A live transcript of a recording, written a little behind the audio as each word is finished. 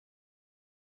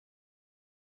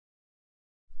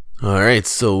Alright,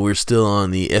 so we're still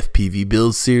on the FPV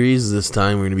build series. This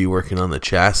time we're going to be working on the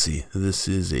chassis. This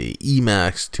is a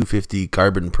EMAX 250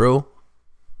 Carbon Pro,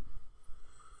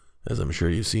 as I'm sure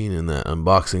you've seen in that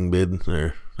unboxing vid,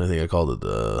 or I think I called it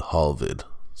the haul vid,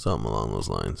 something along those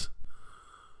lines.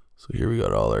 So here we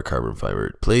got all our carbon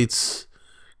fiber plates.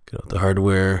 Get out the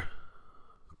hardware,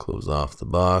 close off the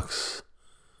box,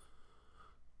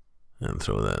 and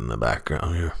throw that in the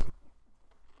background here.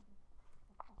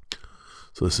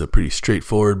 So this is a pretty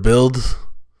straightforward build.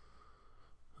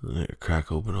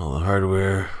 Crack open all the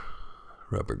hardware,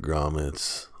 rubber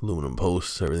grommets, aluminum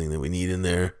posts, everything that we need in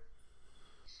there.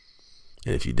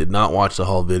 And if you did not watch the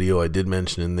haul video, I did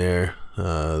mention in there,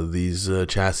 these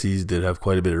chassis did have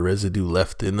quite a bit of residue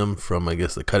left in them from, I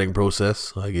guess, the cutting process.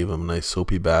 So I gave them a nice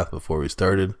soapy bath before we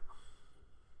started.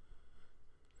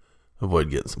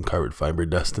 Avoid getting some carbon fiber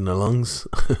dust in the lungs.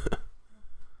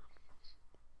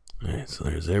 Alright, so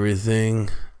there's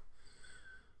everything.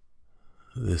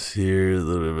 This here, a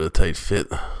little bit of a tight fit.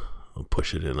 I'll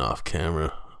push it in off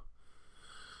camera.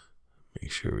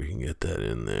 Make sure we can get that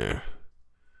in there.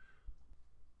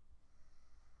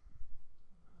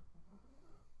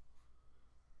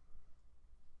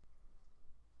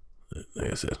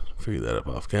 Like I said, figure that up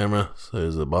off camera. So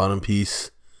there's the bottom piece.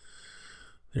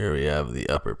 There we have the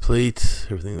upper plate.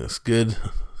 Everything looks good.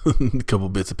 A couple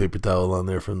bits of paper towel on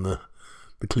there from the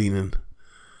cleaning.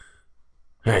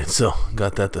 Alright, so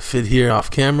got that to fit here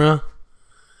off camera.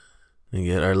 And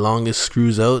get our longest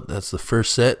screws out. That's the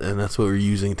first set, and that's what we're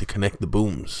using to connect the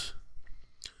booms.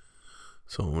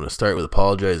 So I'm going to start with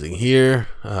apologizing here.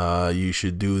 You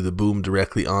should do the boom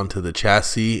directly onto the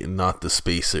chassis and not the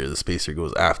spacer. The spacer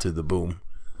goes after the boom.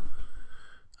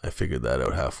 I figured that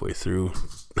out halfway through.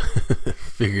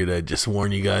 Figured I'd just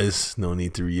warn you guys. No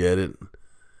need to re-edit.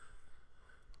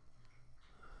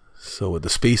 So what the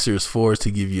spacer is for is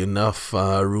to give you enough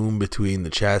room between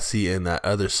the chassis and that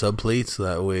other subplate, so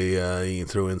that way you can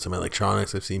throw in some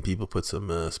electronics. I've seen people put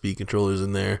some speed controllers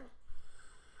in there.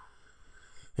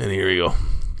 And here we go.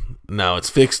 Now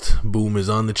it's fixed. Boom is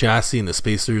on the chassis and the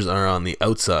spacers are on the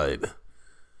outside.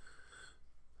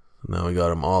 Now we got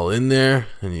them all in there,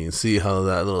 and you can see how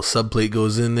that little subplate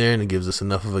goes in there, and it gives us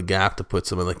enough of a gap to put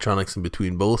some electronics in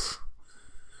between both.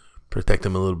 Protect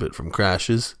them a little bit from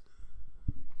crashes.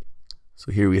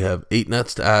 So here we have 8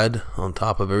 nuts to add on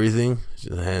top of everything.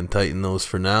 Just hand tighten those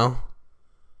for now.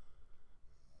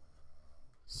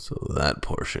 So that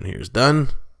portion here is done.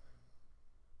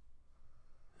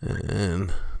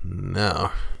 And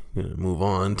now I'm going to move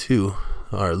on to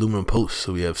our aluminum posts.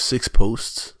 So we have 6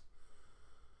 posts.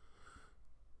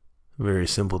 Very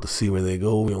simple to see where they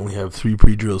go. We only have 3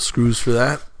 pre-drilled screws for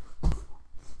that.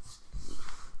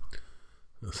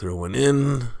 I'll throw one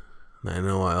in. I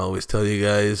know I always tell you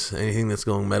guys, anything that's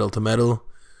going metal to metal,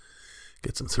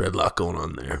 get some thread lock going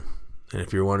on there. And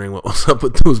if you're wondering what was up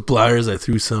with those pliers, I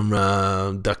threw some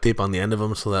duct tape on the end of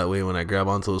them, so that way when I grab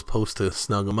onto those posts to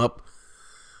snug them up,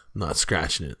 I'm not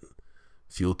scratching it.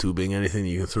 Fuel tubing, anything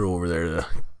you can throw over there to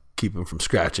keep them from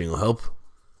scratching will help.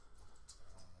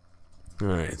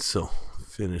 Alright, so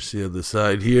finish the other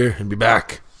side here and be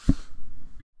back.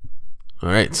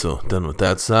 Alright, so done with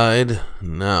that side.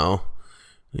 Now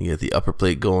you get the upper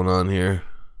plate going on here.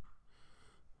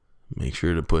 Make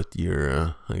sure to put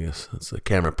your, I guess that's the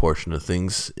camera portion of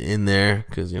things in there,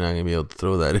 because you're not going to be able to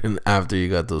throw that in after you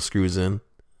got those screws in.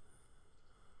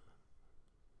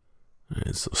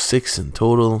 Alright, so 6 in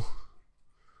total.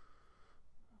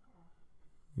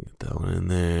 Get that one in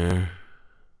there.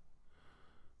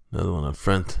 Another one up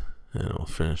front, and we'll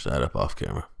finish that up off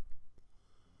camera.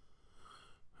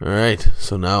 Alright,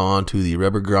 so now on to the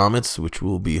rubber grommets, which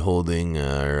will be holding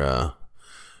our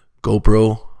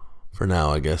GoPro. For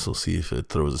now, I guess we'll see if it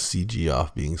throws a CG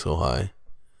off being so high.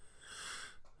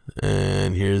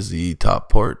 And here's the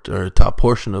top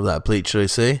portion of that plate, should I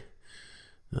say.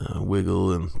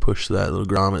 Wiggle and push that little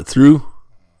grommet through.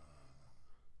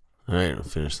 Alright, we'll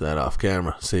finish that off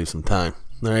camera, save some time.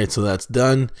 Alright, so that's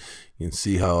done. You can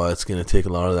see how it's going to take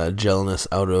a lot of that gelness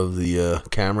out of the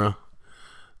camera.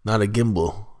 Not a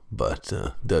gimbal, but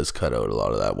does cut out a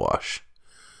lot of that wash.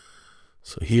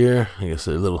 So here, I guess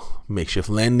they're little makeshift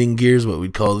landing gears, what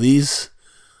we'd call these.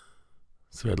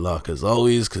 Thread lock as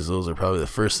always, because those are probably the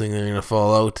first thing they're going to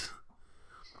fall out.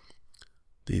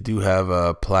 They do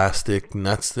have plastic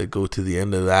nuts that go to the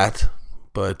end of that,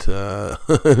 but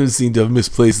I seem to have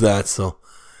misplaced that, so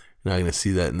you're not going to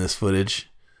see that in this footage.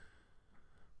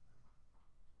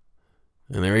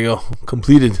 And there we go,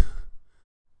 completed.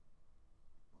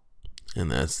 And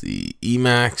that's the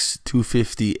EMAX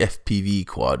 250 FPV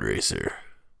quad racer.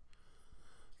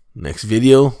 Next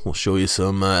video, we'll show you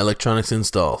some electronics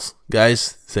installs.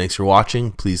 Guys, thanks for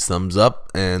watching. Please thumbs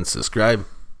up and subscribe.